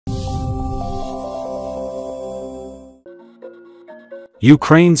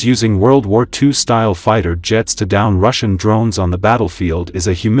Ukraine's using World War II-style fighter jets to down Russian drones on the battlefield is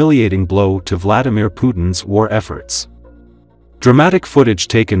a humiliating blow to Vladimir Putin's war efforts. Dramatic footage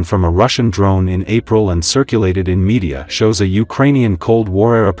taken from a Russian drone in April and circulated in media shows a Ukrainian Cold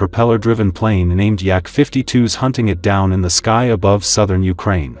War-era propeller-driven plane named Yak-52s hunting it down in the sky above southern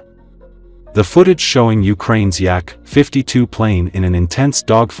Ukraine. The footage showing Ukraine's Yak-52 plane in an intense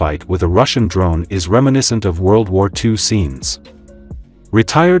dogfight with a Russian drone is reminiscent of World War II scenes.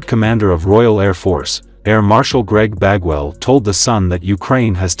 Retired commander of Royal Air Force, Air Marshal Greg Bagwell told The Sun that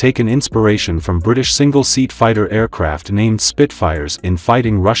Ukraine has taken inspiration from British single-seat fighter aircraft named Spitfires in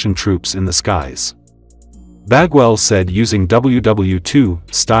fighting Russian troops in the skies. Bagwell said using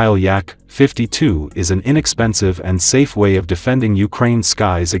WW2 style Yak-52 is an inexpensive and safe way of defending Ukraine's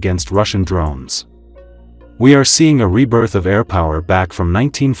skies against Russian drones. We are seeing a rebirth of air power back from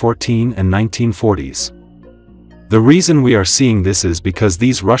 1914 and 1940s. The reason we are seeing this is because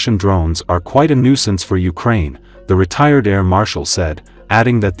these Russian drones are quite a nuisance for Ukraine, the retired air marshal said,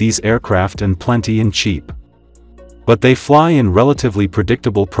 adding that these aircraft and plenty and cheap. But they fly in relatively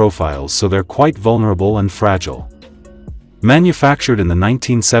predictable profiles, so they're quite vulnerable and fragile. Manufactured in the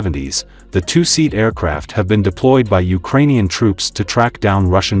 1970s, the two-seat aircraft have been deployed by Ukrainian troops to track down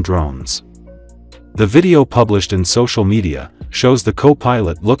Russian drones. The video published in social media shows the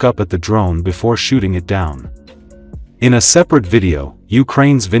co-pilot look up at the drone before shooting it down. In a separate video,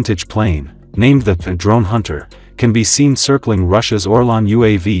 Ukraine's vintage plane, named the Drone Hunter, can be seen circling Russia's Orlan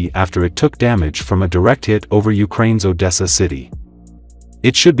UAV after it took damage from a direct hit over Ukraine's Odessa city.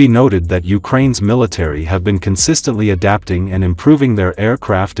 It should be noted that Ukraine's military have been consistently adapting and improving their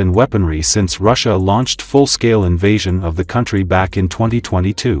aircraft and weaponry since Russia launched full-scale invasion of the country back in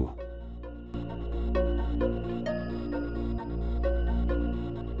 2022.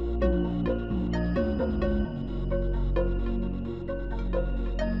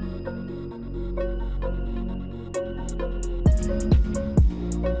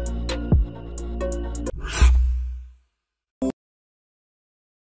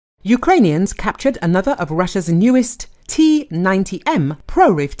 Ukrainians captured another of Russia's newest T-90M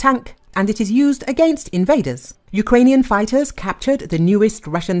Prorif tank, and it is used against invaders. Ukrainian fighters captured the newest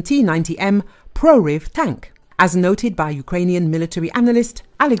Russian T-90M Prorif tank. As noted by Ukrainian military analyst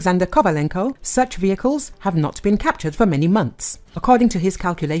Alexander Kovalenko, such vehicles have not been captured for many months. According to his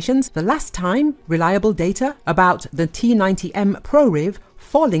calculations, the last time reliable data about the T-90M Prorif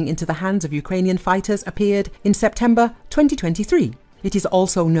falling into the hands of Ukrainian fighters appeared in September 2023. It is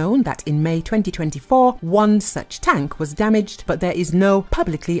also known that in May 2024, one such tank was damaged, but there is no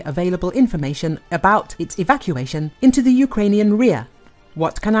publicly available information about its evacuation into the Ukrainian rear.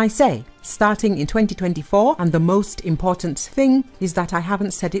 What can I say? Starting in 2024, and the most important thing is that I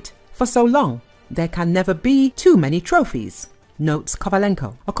haven't said it for so long. There can never be too many trophies, notes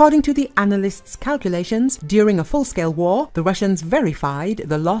Kovalenko. According to the analyst's calculations, during a full-scale war, the Russians verified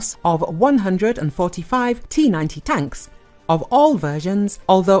the loss of 145 T-90 tanks of all versions,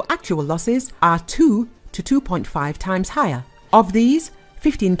 although actual losses are 2 to 2.5 times higher. Of these,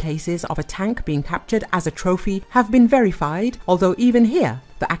 15 cases of a tank being captured as a trophy have been verified, although even here,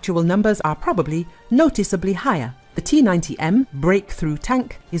 the actual numbers are probably noticeably higher. The T-90M breakthrough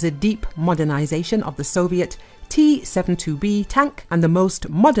tank is a deep modernization of the Soviet T-72B tank and the most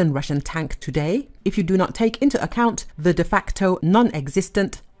modern Russian tank today, if you do not take into account the de facto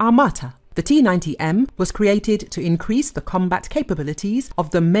non-existent Armata. The T-90M was created to increase the combat capabilities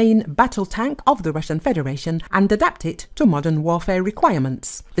of the main battle tank of the Russian Federation and adapt it to modern warfare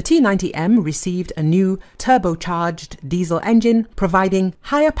requirements. The T-90M received a new turbocharged diesel engine, providing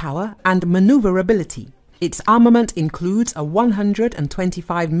higher power and maneuverability. Its armament includes a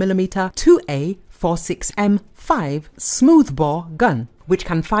 125mm 2A46M5 smoothbore gun, which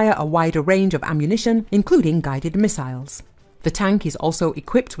can fire a wider range of ammunition, including guided missiles. The tank is also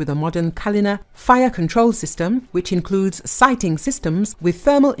equipped with a modern Kalina fire control system, which includes sighting systems with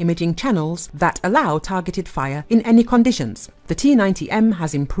thermal imaging channels that allow targeted fire in any conditions. The T-90M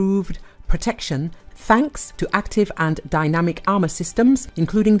has improved protection thanks to active and dynamic armor systems,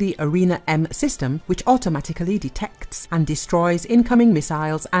 including the Arena M system, which automatically detects and destroys incoming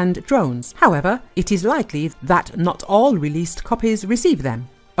missiles and drones. However, it is likely that not all released copies receive them.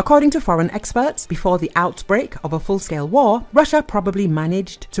 According to foreign experts, before the outbreak of a full-scale war, Russia probably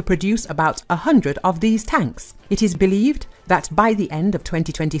managed to produce about 100 of these tanks. It is believed that by the end of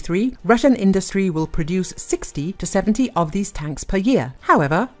 2023, Russian industry will produce 60 to 70 of these tanks per year.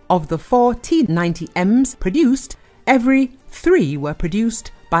 However, of the 4 T-90Ms produced, every 3 were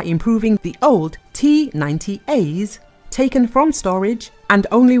produced by improving the old T-90As taken from storage, and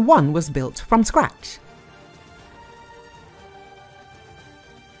only one was built from scratch.